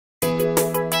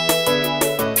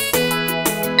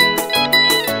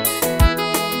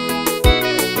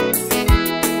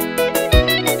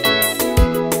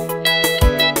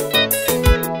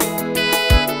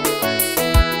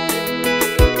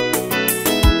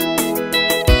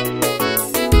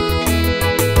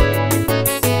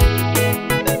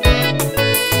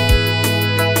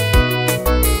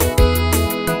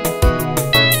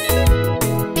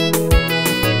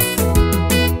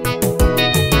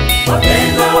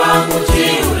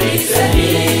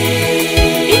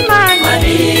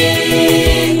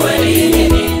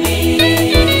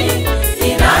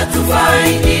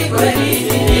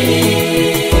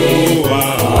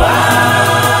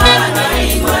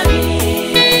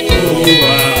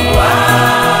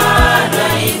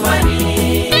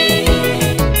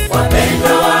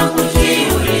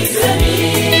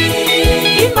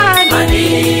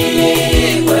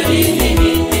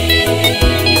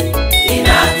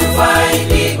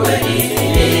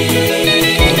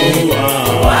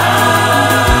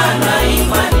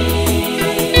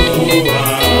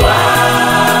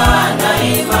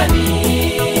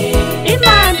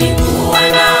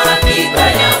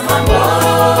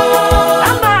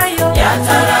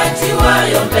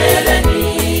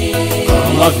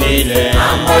kama vile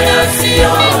mambo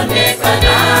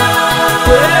yasionekana.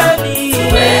 Kweli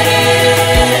Tuwe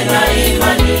na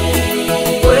imani,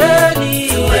 kweli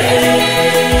tuwe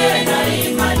na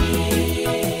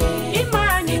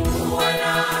imani kuwa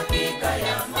na hakika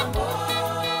ya mambo.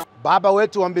 Baba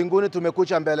wetu wa mbinguni,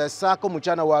 tumekuja mbele zako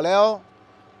mchana wa leo.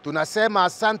 Tunasema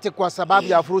asante kwa sababu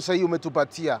ya fursa hii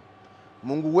umetupatia.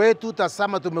 Mungu wetu,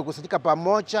 tazama tumekusanyika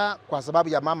pamoja kwa sababu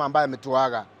ya mama ambaye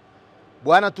ametuaga.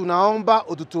 Bwana, tunaomba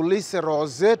ututulize roho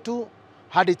zetu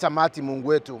hadi tamati. Mungu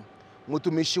wetu,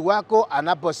 mtumishi wako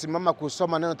anaposimama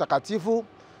kusoma neno takatifu,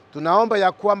 tunaomba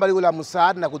ya kwamba liwe la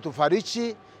msaada na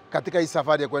kutufariji katika hii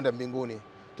safari ya kwenda mbinguni.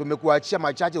 Tumekuachia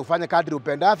machache, ufanye kadri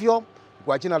upendavyo,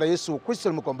 kwa jina la Yesu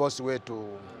Kristo mkombozi wetu.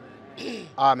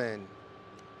 Amen.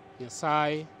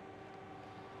 Nyasaye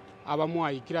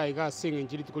abamwayikira iga singe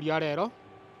njiri tukulia rero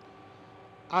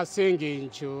asenge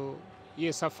ncho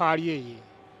ye safari ye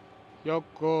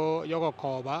yoko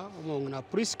koba umongna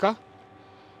Priska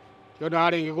yona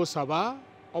arenge gusaba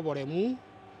oboremu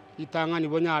itangani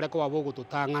bonyare ko babogo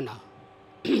tutangana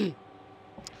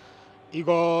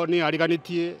igo ni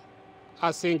ariganitie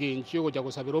asenge ncho goja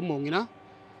gusabira umongina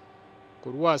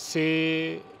kurwa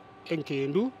se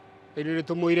enkendu erire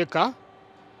tumoireka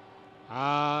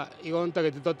igonta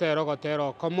que tutotero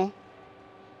gotero como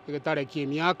igitare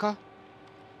kimiaka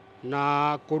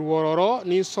na kuruororo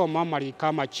ni soma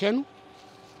marika machenu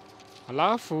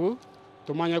alafu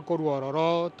tumanya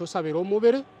kuruororo tusabira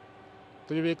umubiri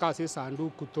tuyibika se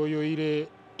sanduku toyoire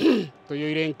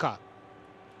nka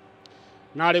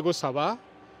nare gusaba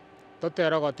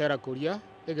totero gotera kuria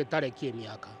igitare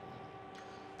kimiaka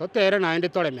totere naende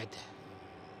toremete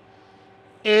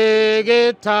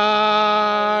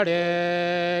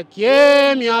Egetare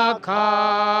kiemiaka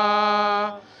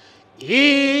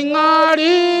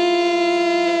ingari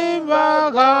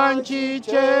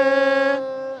baganchiche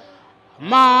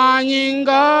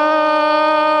manyinga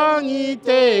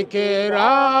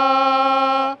ngitekera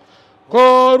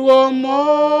korwomo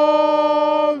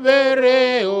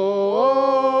vereo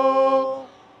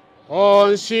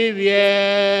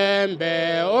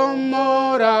onsibiembe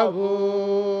omorabu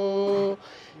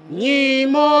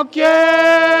Nimoke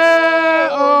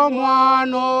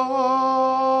omwano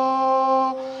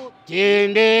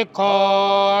Tinde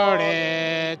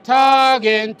kore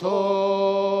tagento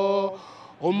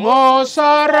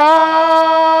Umosara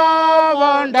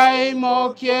bandai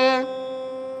mokye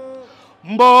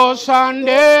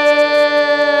Mbosande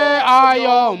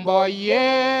ayomboye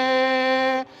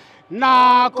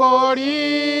Nakori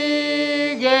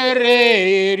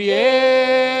gererie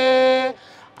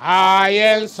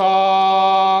Ayen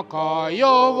soko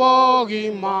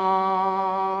yobogima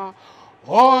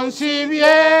onsi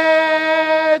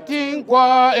vietin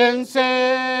kwa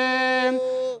ensen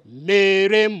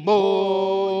meremo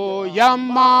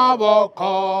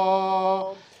yamaboko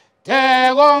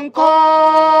tegon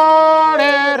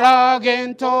kore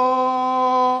ragento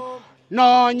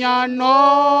nonya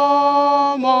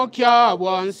no mokia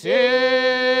bonse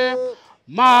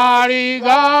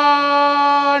Mariga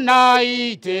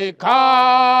naiteka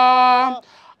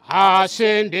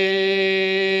asende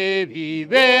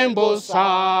vivembosa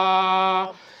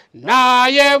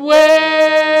nayebwe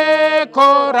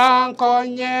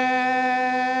korankonye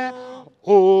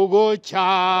ugo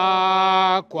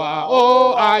chakwa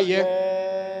o aye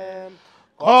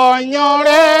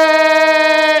konyore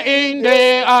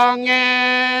inde ange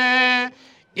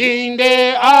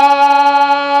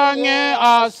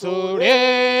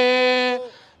asure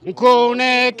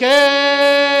nkunekero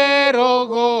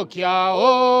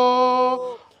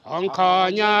gokiao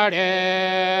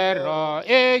ankanyarero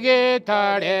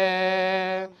egetare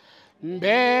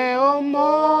mbe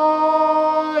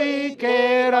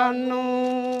omoikeranu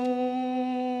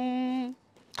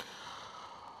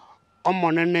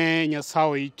omonene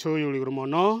nyasawe icho yuri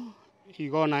mono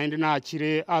igo naende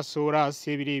nachire asura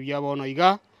sebiri byabono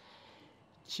iga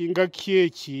chinga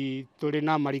kiechi tole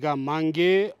na mariga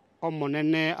mange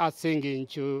omonene asenge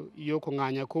ncho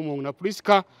yokunganya kumungna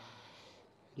Priska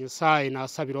Nyasaye na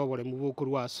sabiro bole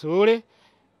mubukuru asure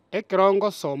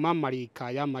ekrongo soma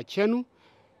marika ya machenu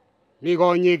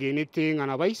nigonyege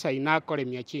nitingana baisa inakore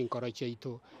miachinkoro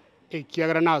chaito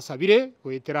ekiagara na sabire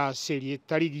gwetera serie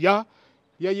tarigia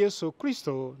ya Yesu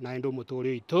Kristo na endo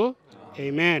mutore ito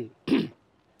amen.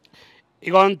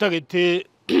 Igonta gete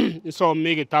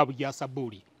nsome gitabu ya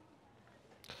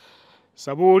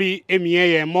Saburi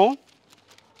emieyemo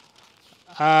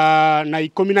na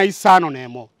 15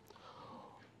 nemo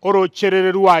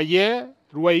orocherere rwaye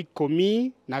rwa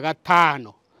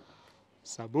 15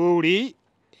 Saburi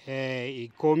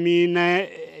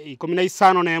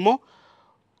 15 nemo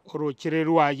orocherere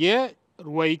rwaye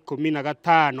rwa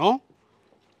 15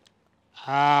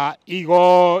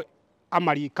 igo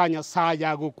amarika Nyasaye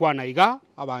agukwana iga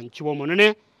abanchi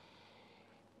bomonene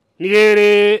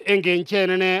nigere engenche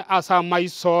nene asa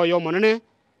maiso yo monene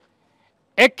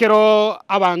ekero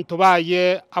abantu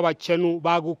baye abachenu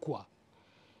bagukwa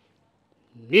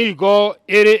nigo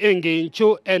ere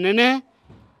engencho enene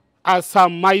asa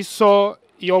maiso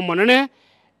yo monene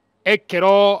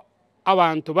ekero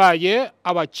abantu baye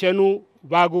abachenu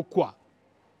bagukwa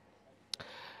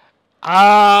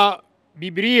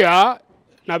Biblia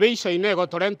na beisha inego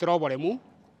torentero boremu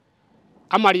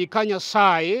amarika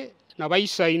Nyasaye na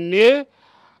beisha ine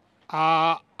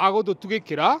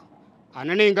agotutugikira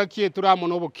anene ngakie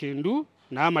turamono bokendu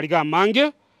na amariga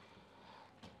mange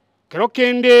kero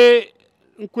kende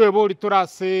nkwebori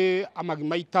turase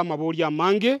amagimaita amabori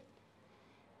amange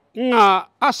nga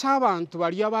asa abantu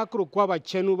bari abakurukwa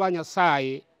abachenu ba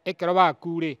Nyasaye ekero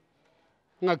bakure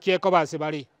nga kieko base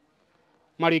bari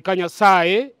marika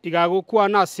Nyasaye igagukwa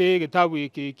nase gitabu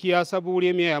iki kia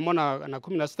Saburi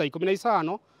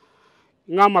 116:15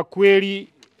 nga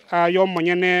makweri yo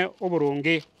monyene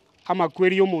oboronge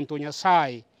amakweri y'omuntu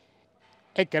Nyasaye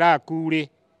ekera akure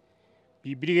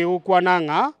Biblia gukwa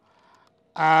nanga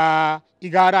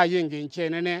igara yenge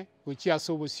nchenene guchi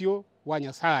asobosio wa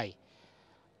Nyasaye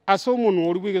aso munu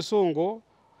ori bwigesongo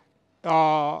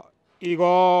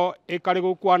igo ekare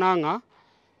gukwa nanga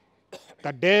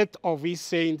the death of his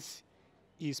saints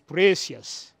is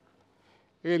precious.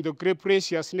 Endo kre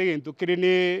precious negento kre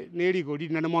ne rigori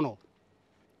na mono.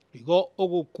 Igo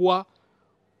ogukwa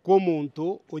ko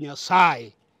muntu o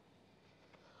Nyasaye.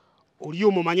 Ori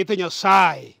mumanyete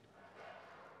Nyasaye.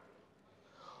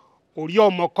 Ori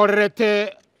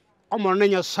omokorerete omone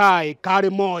Nyasaye kare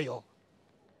moyo.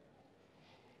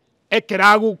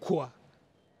 Ekera gukwa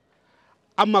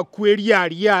amakweri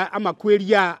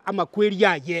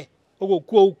ye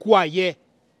ogokwo ukwaye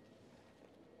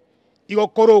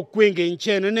igokoro okwenge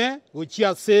nchenene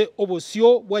gochiase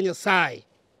obosio bwa Nyasaye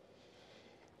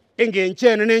enge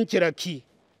nchenene ncheraki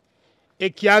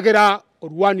ekiagera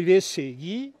orwanire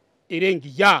segi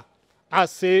erengiya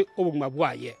ase obuguma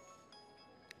bwaye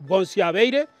bonsi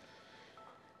abeire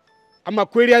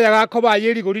amakweri aya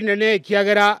gakobaye rigori nene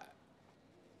ekiagera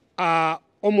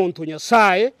omuntu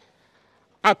Nyasaye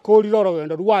akorira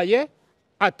orogendo rwaye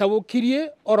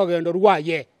atabukirie orogendo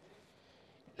rwaye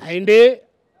naende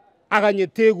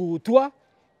aganyete gutwa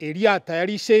eriata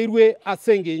yarisheirwe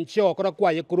asenge nche okora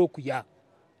kwaye kurokuya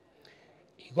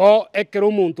igo ekero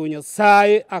omuntu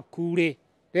Nyasaye akure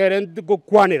rere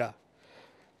ngokwanira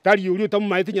tari uri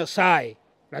utamumaite Nyasaye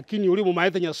lakini uri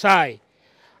mumaite Nyasaye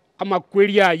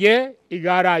amakweri aye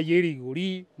igara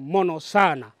yeriguri mono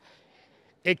sana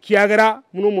ekiagera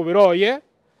muno mubiroye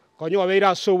konyo wabeira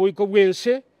asobo iko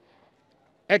bwense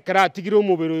ekera tigire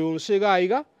omubiro yonse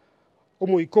gaiga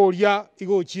omoikoria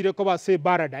igochire ko base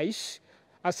paradise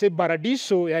ase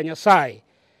paradiso ya Nyasaye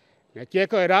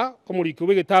nakiekera omuriko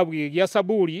bw'egitabu gya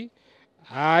Saburi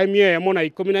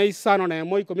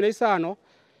 115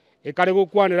 ekare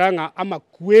gukwanira nga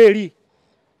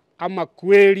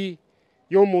amakweri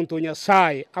y'omuntu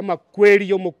Nyasaye amakweri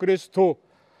y'omukristo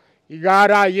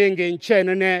igara yenge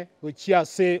nchenene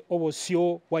gochiase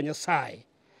obosio bwa Nyasaye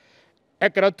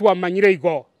ekera twamanyire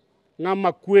igo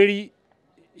ng'amakweri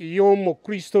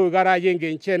y'omukristo igara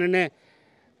yenge nchenene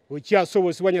gochiase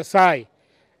obosio bwa Nyasaye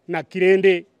na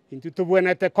kirende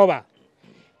intutubwenete koba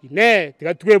ine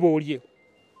tigatweborie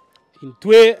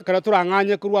intwe ekera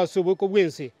turang'anye kurwase oboko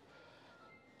bwense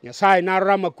Nyasaye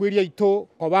narora amakweri aito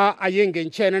koba ayenge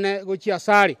nchenene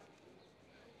gochiasare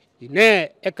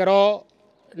ine ekero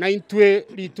na intwe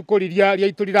litukoriria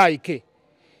lyaito liraike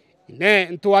ine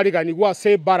ntwariganirwa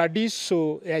ase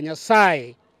paradiso ya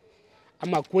Nyasaye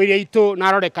amakweri aito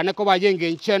narorekane ko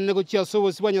bayenge nchene gochiase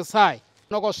obosi bwa Nyasaye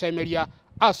nogosemeria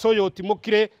asoyo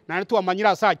timokire na twamanyira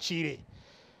asachire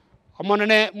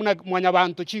omonene mwanya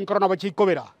bantu chinkoro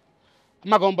nabachikobera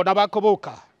amagombo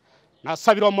nabakoboka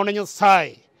nasabira omonene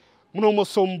Nyasaye muno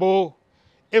musombo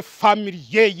family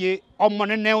yeye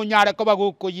omonene onyare ko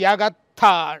baguko yaga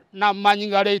na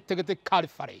manyingare tegete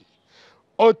Calvary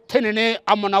otenene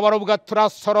amona barobuga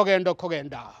turasorogendo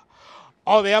kogenda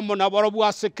obe amona barobu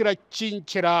asekira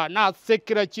chinchira na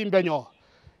sekira chimbenyo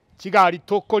kigari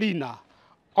tokolina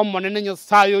omonene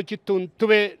Nyasaye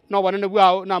chituntube no banene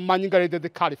bwao na manyingare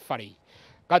tegete Calvary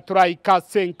gaturai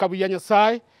kasenka buya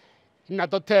Nyasaye na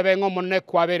totebe ngomonene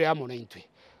kwabere amona intwe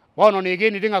bono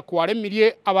negeni ringa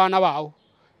kwaremirie abana bao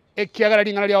ekiagara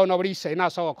ringana lyao no brise na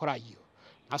sawa korayo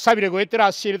asabire goetera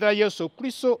asirira Yesu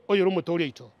Kristo oyo rumutori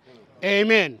ito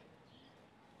amen.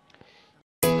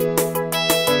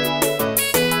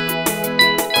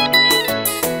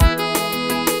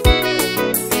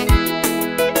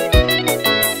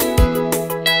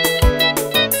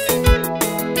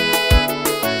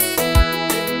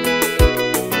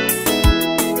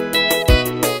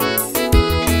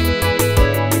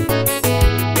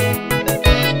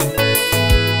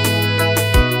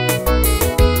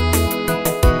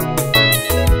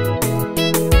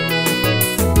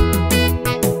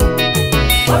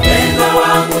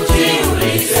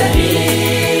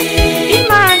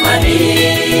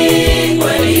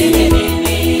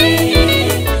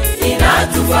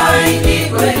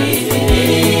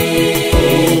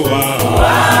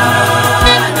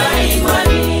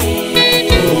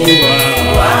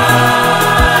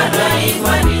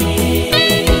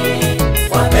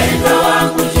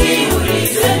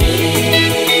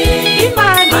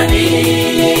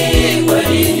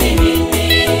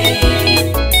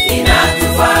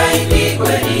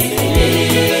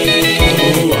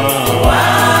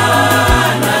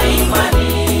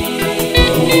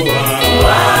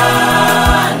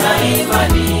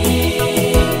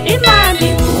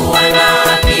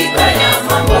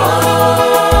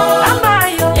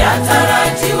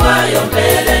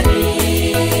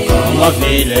 kama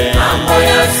vile mambo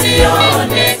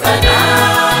yasiyoonekana.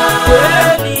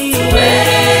 kweli, Tuwe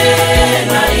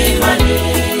na imani,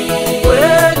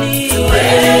 kweli, tuwe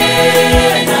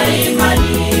na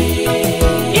imani,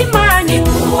 Imani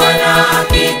kuwa na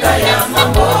hakika ya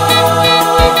mambo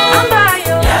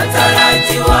ambayo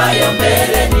yatarajiwayo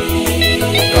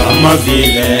mbeleni, kama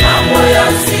vile mambo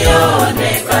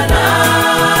yasiyoonekana.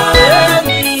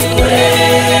 kweli, Tuwe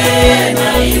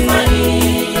na imani,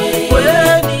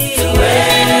 kweli, tuwe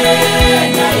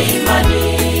na imani.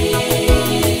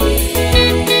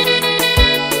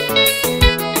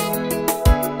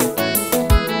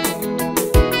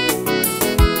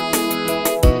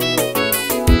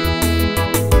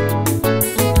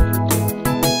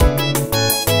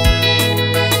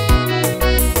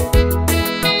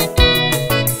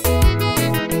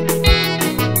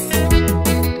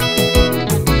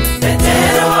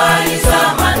 Petero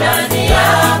alizama ndani ya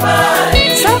bahari,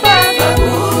 sababu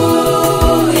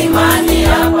imani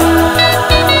hapa,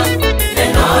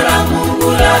 neno la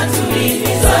Mungu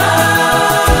latuhimiza.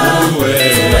 tuwe,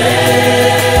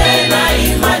 Na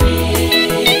imani,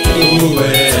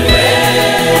 tuwe,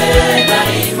 na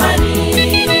imani.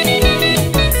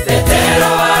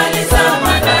 Petero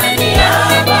alizama ndani ya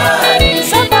bahari,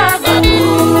 sababu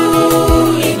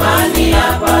imani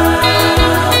hapa,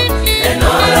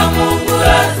 neno la Mungu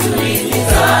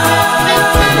latuhimiza.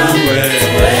 tuwe,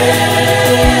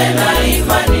 Na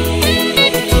imani,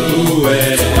 tuwe,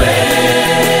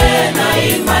 na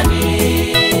imani.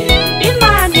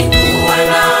 imani Kuwa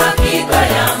na hakika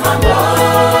ya mambo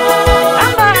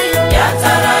ambayo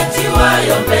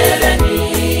yatarajiwayo mbeleni,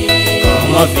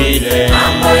 kama vile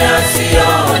mambo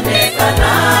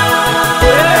yasiyoonekana.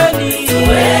 kweli,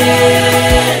 Tuwe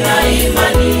na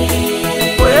imani,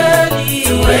 kweli,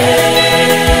 tuwe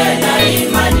na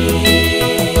imani.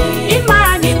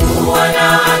 imani Kuwa na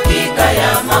hakika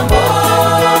ya mambo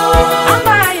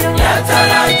ambayo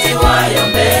yatarajiwayo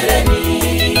mbeleni,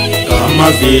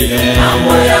 kama vile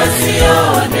mambo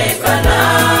yasiyoonekana.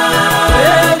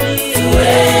 kweli,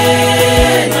 Tuwe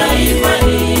na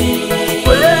imani,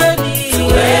 kweli,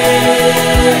 tuwe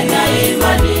na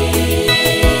imani.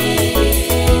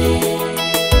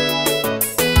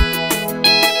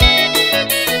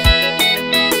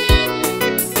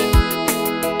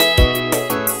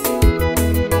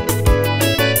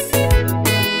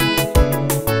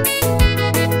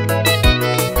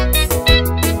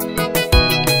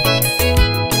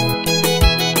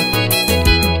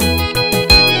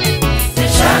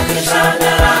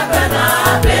 Shadraka na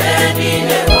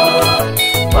Abednego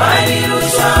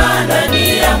walirushwa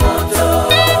ndani ya moto,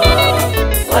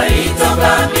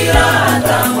 walitoka bila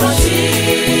hata moshi,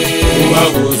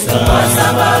 kuwagusa, kwa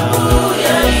sababu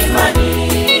ya imani,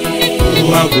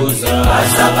 kuwagusa, kwa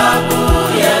sababu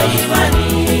ya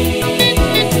imani.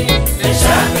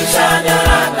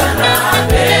 Shadraka na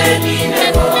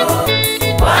Abednego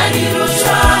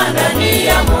walirushwa ndani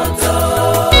ya moto,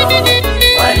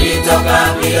 walitoka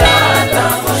bila hata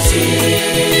moshi,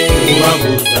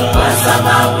 kuwagusa, kwa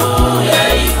sababu ya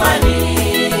imani,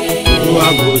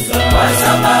 kuwagusa, kwa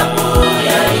sababu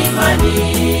ya imani.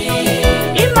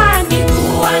 imani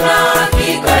Kuwa na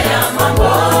hakika ya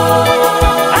mambo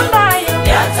ambayo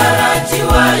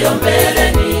yatarajiwayo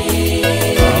mbeleni,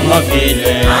 kama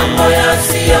vile mambo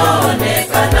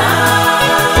yasiyoonekana.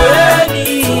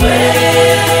 kweli, Tuwe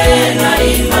na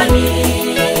imani,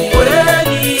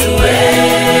 kweli, tuwe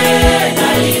na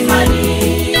imani.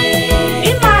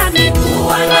 imani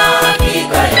Kuwa na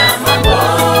hakika ya mambo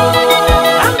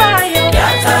ambayo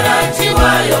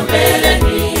yatarajiwayo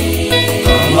mbeleni,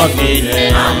 kama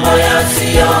vile mambo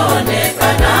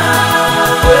yasiyoonekana.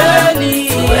 kweli,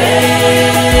 Tuwe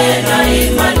na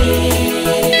imani,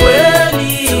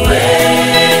 kweli, tuwe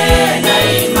na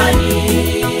imani.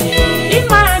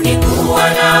 imani Kuwa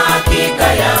na hakika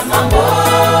ya mambo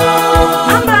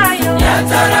ambayo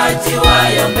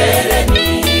yatarajiwayo mbeleni,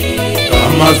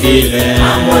 kama vile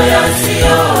mambo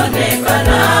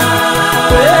yasiyoonekana.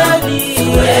 kweli,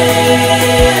 Tuwe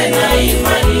na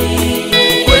imani,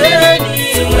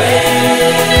 kweli, tuwe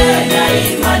na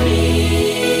imani.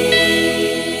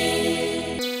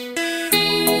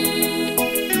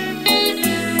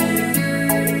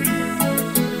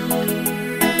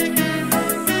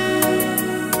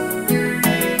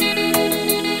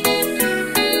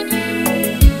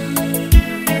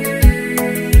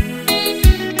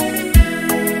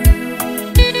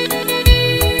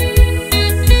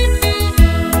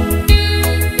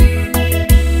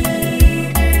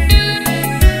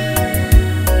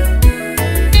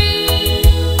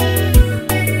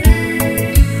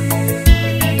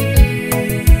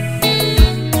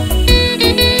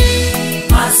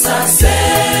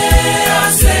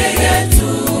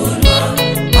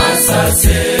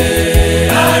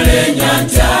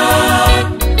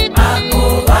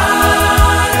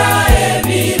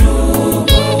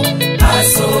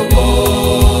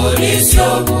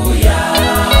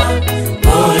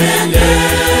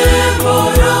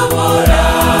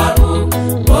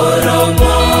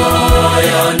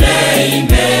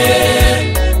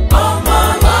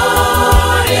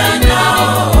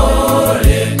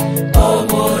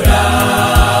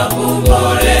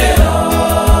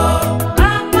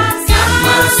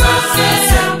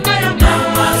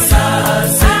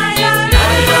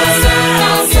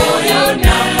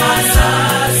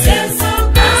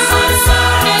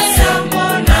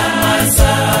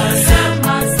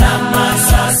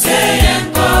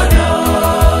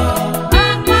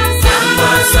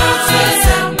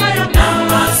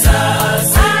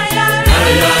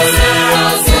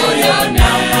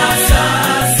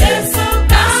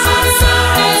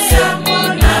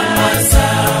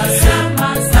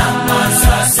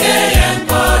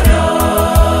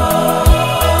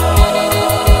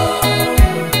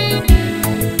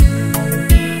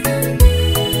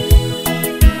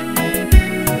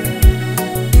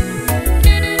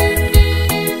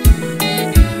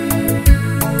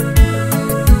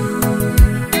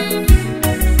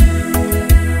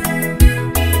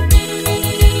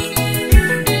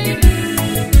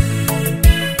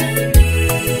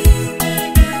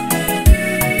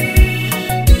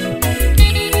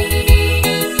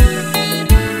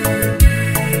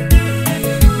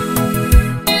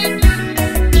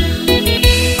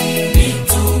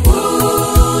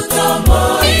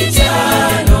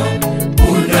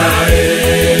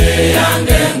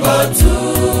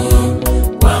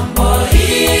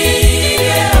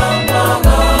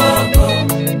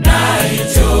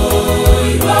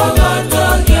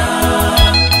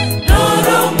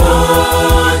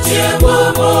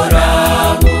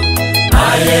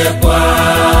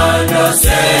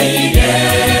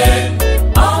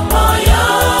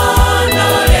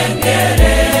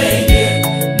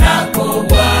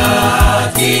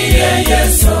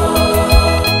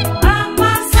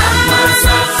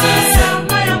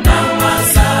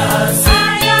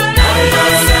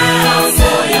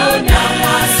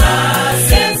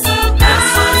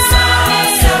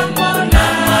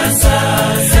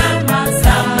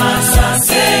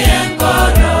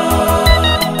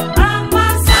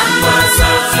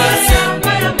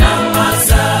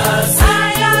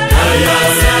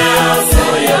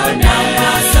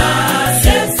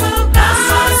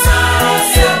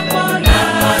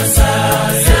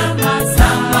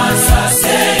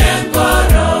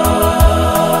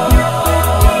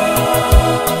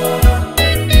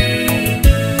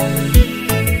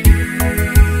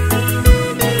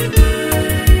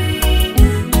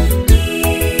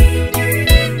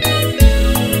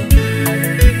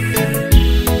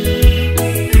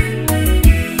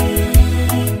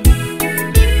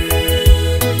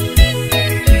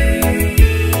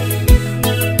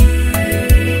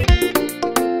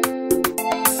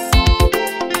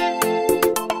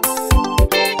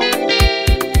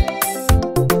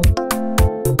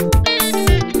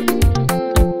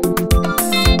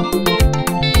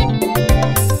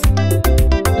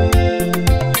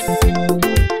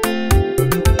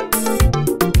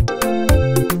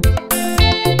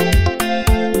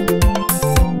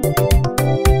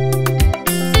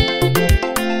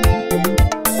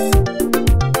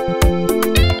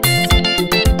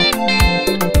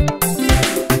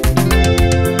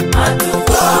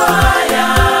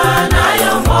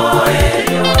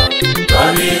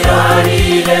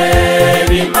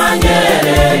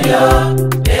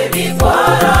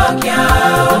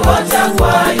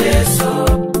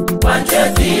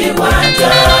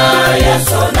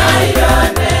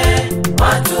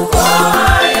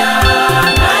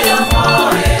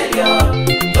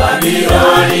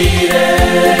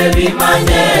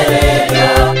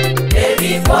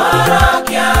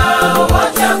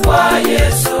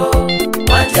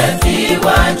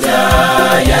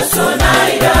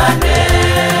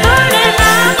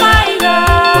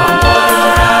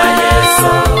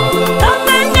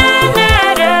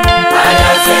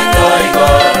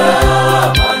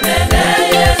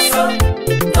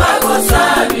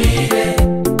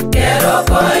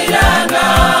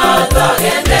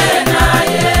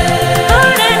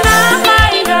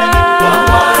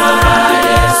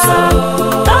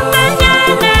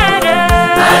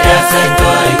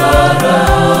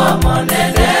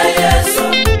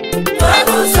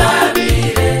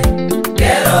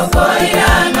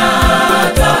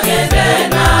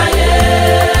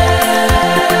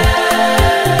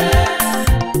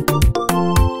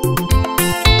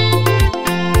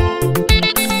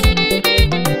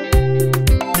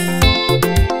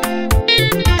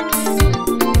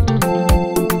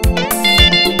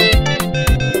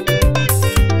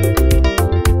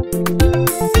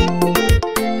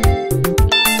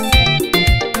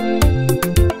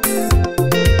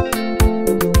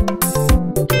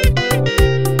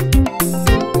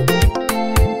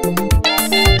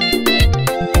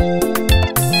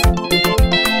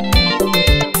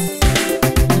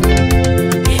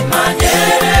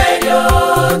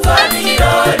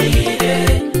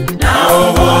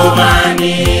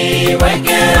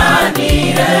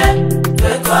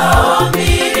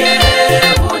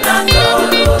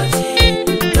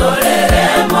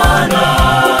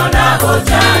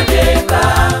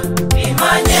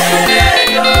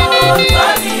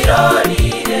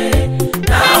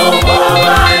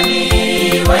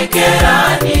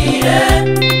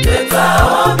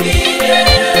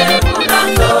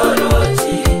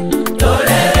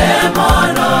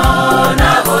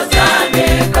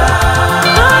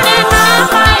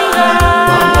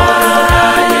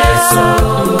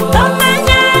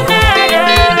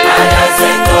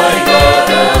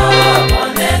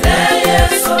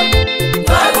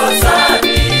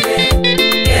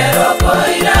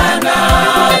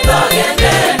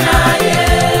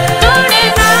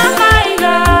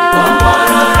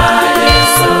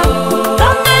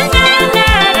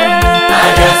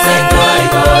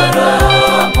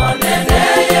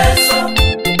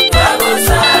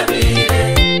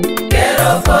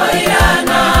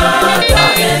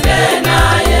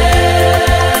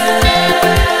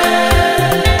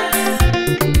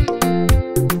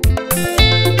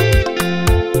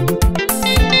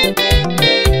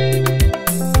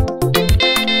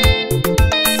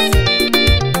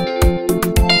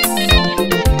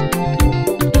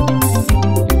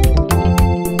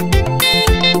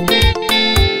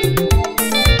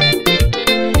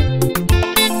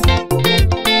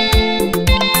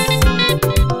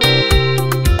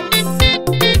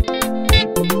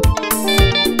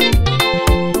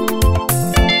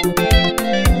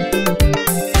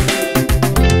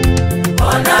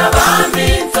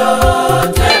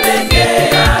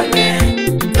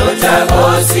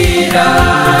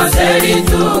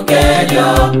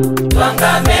 tugelio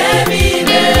twangame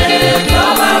bibe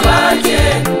koma bache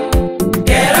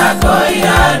kera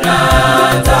koirana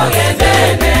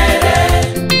togendenere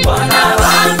bona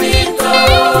bambito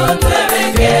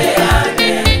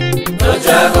twebegeane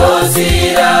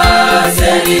tochagosira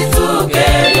seri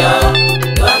tugelio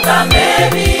twangame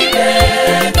bibe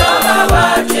koma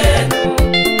bache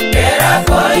kera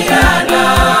koirana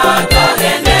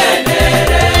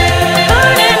togendenere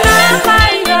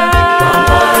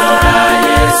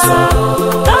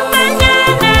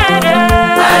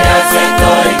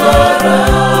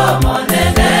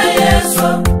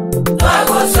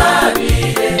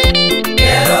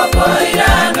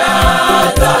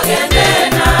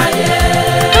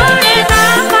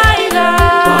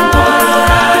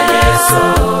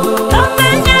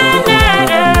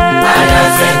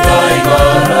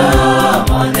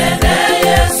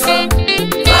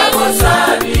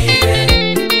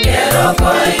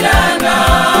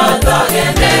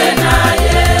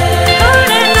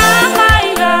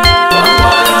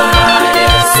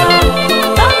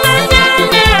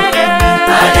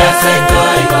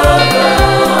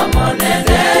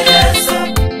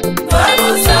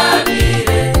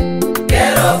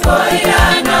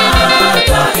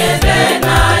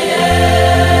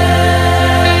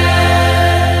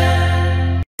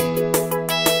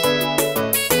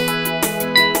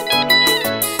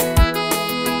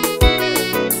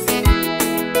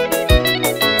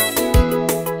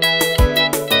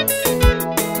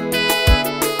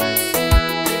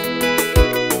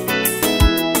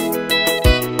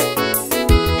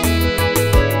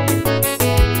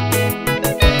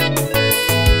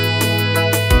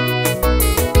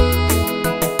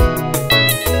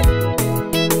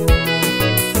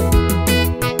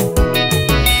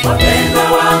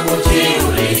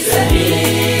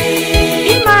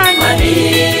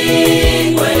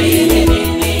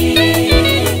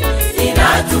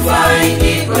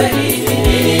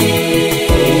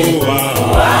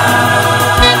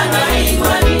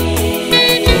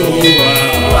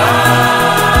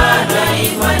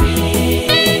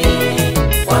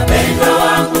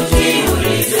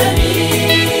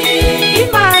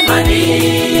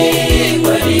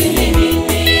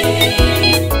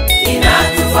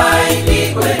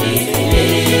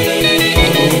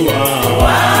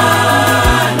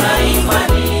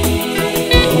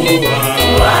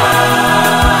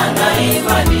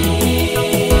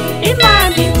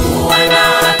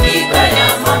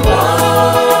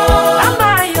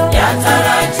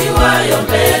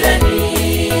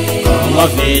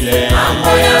vile mambo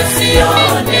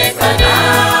yasionekana